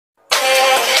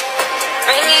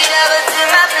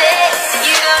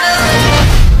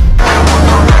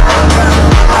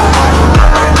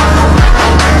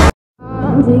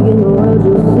seeking the world,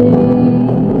 you'll see.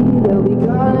 They'll be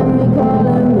calling me,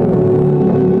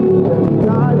 they'll be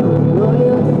calling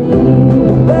loyalty.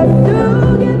 Best to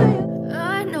give me.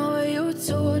 I know you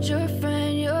told your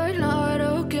friend you're not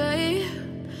okay,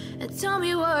 and tell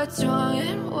me what's wrong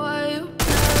and why you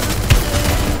never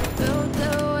felt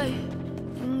that way.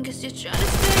 Guess you're trying to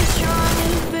stay strong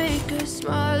and fake a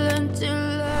smile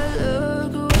until I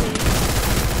look away.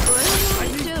 But it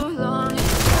won't be too long. It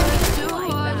hurts to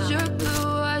watch your blue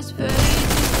eyes fade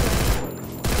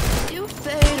as you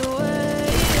fade away.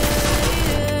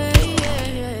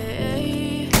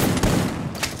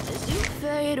 As you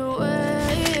fade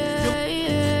away.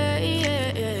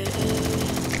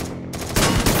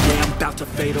 Yeah, I'm about to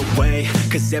fade away,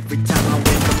 cause every time I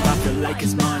wake up I feel like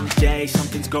it's Monday.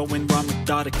 Something's going wrong with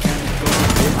all the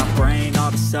chemicals in my brain. All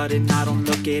of a sudden I don't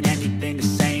look at anything the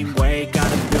same way.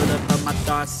 Got a buildup of my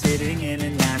thoughts sitting in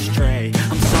an ashtray.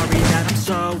 I'm sorry that I'm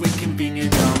so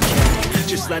inconvenient, okay?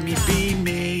 Just let me be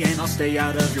me and I'll stay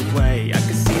out of your way. I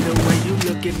can see the way you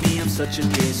look at me, I'm such a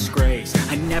disgrace.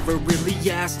 I never really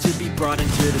asked to be brought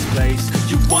into this place.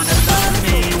 You wanna love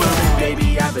me? Well then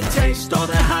baby I have a taste. All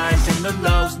the highs and the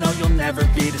lows, no you'll never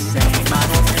be the same. I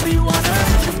don't really wanna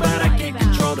hurt you but I can't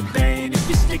control the pain. If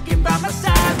you're sticking by my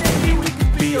side, maybe we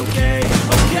could be okay.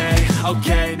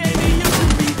 Okay, maybe you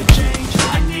could be the change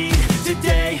I need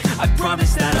today. I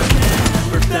promise that I've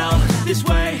never felt this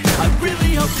way. I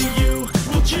really hope that you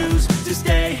will choose to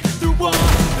stay through all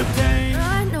the pain.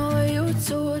 I know you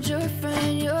told your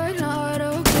friend you're not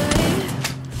okay,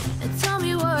 and tell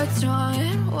me what's wrong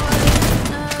and why you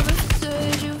never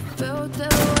said you felt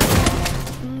that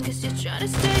way. Guess you're trying to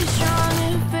stay strong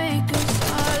and fake a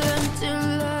smile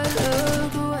until I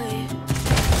look away.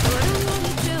 But I've known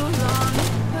you too long,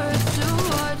 it hurts to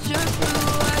watch your blue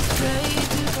eyes fade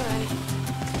to gray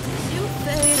as you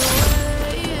fade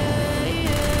away.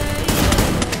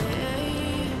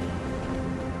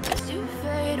 As you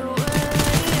fade away.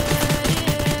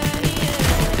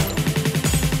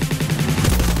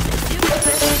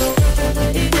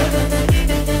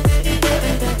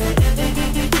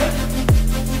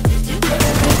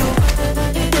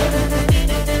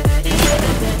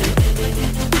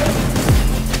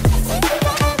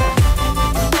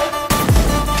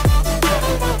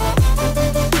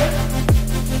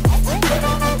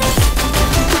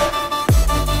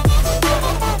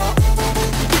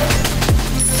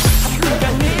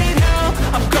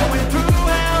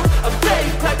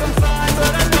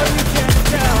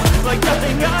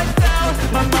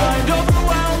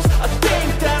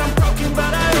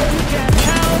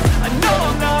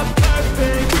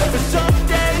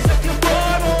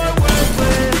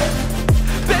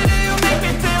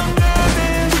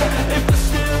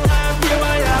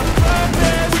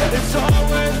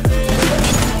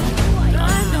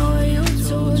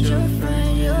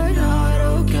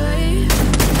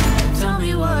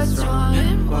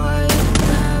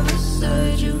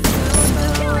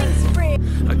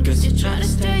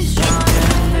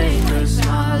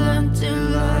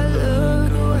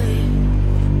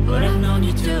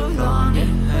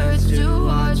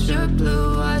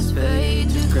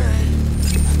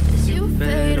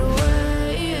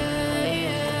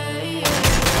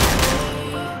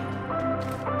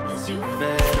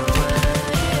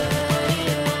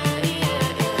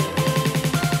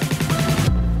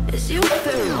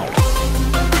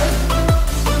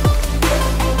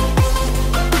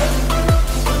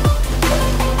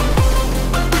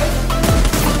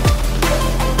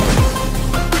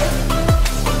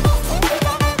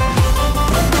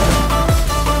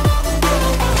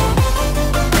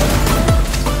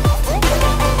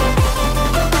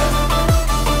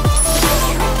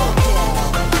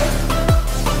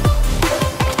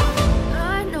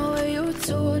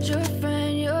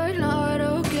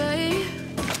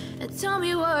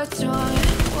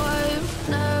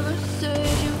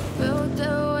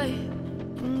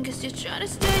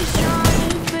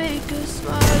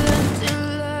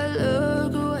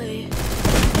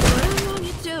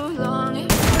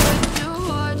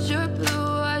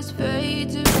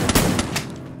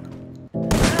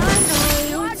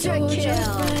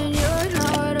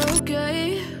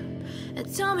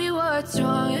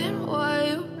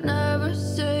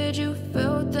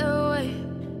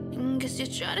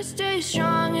 Try to stay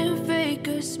strong and fake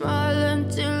a smile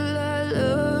until I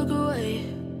look away.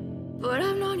 But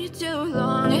I've known you too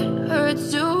long, it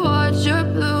hurts to watch your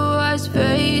blue eyes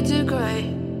fade to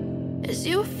gray as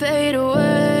you fade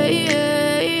away.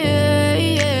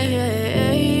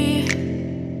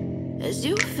 As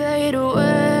you fade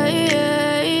away.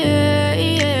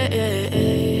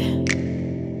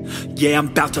 Yeah, I'm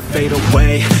about to fade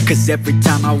away, cause every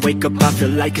time I wake up I feel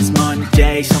like it's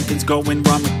Monday. Something's going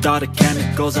wrong with all the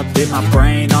chemicals up in my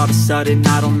brain. All of a sudden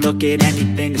I don't look at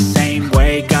anything the same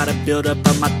way. Gotta build up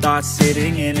of my thoughts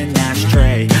sitting in an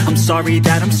ashtray. I'm sorry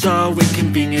that I'm so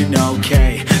inconvenient,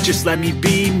 okay. Just let me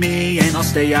be me and I'll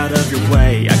stay out of your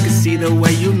way. I can see the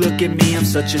way you look at me, I'm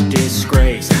such a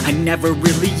disgrace. I never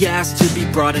really asked to be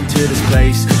brought into this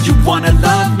place. You wanna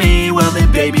love me? Well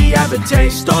then baby, have a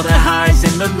taste. All the highs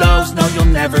and the lows, no, you'll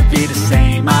never be the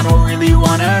same. I don't really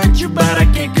wanna hurt you, but I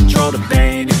can't control the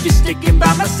pain. If you're sticking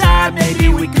by my side, maybe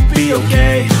we could be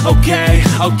okay.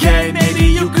 Okay, maybe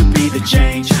you could be the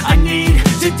change I need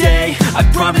today. I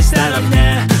promise that I've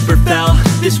never felt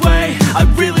this way. I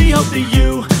really hope that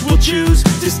you will choose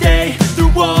to stay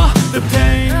through all the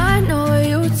pain. I know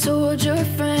you told your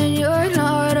friend you're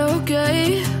not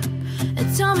okay,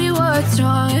 and tell me what's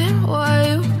wrong and why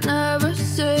you never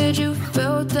said you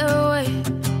felt that way.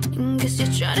 Guess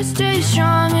you're trying to stay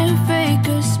strong and fake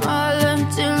a smile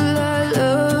until I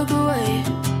look away.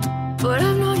 But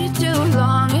I've known you too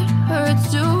long, it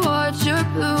hurts to watch your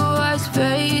blue eyes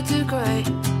fade to gray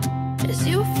as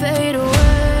you fade away.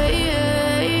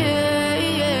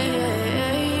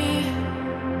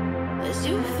 As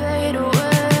you fade away.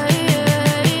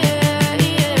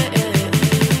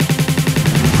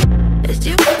 As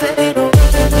you fade away.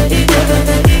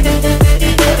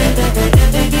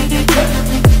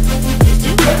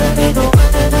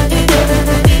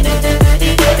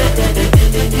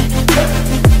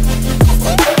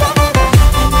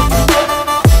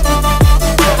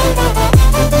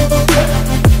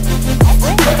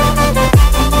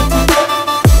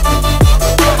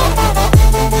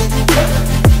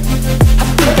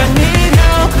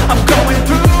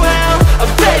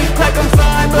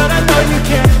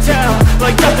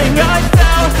 Like nothing I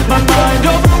found, my mind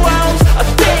overwhelms. I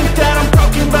think that I'm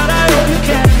broken, but I hope you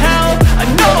can help. I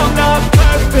know I'm not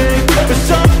perfect, but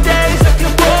some days I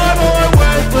feel more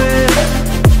worthless.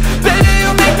 Baby, you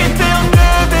make me feel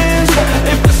nervous.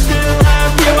 If I still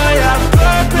have you, I have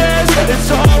purpose. It's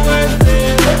all worth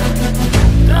it.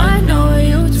 I know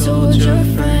you told your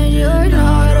friend you're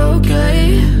not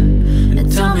okay,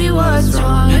 and tell me what's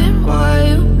wrong and why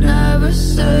you never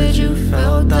said you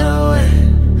felt that way.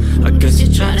 I guess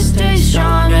you're trying to stay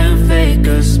strong and fake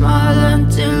a smile until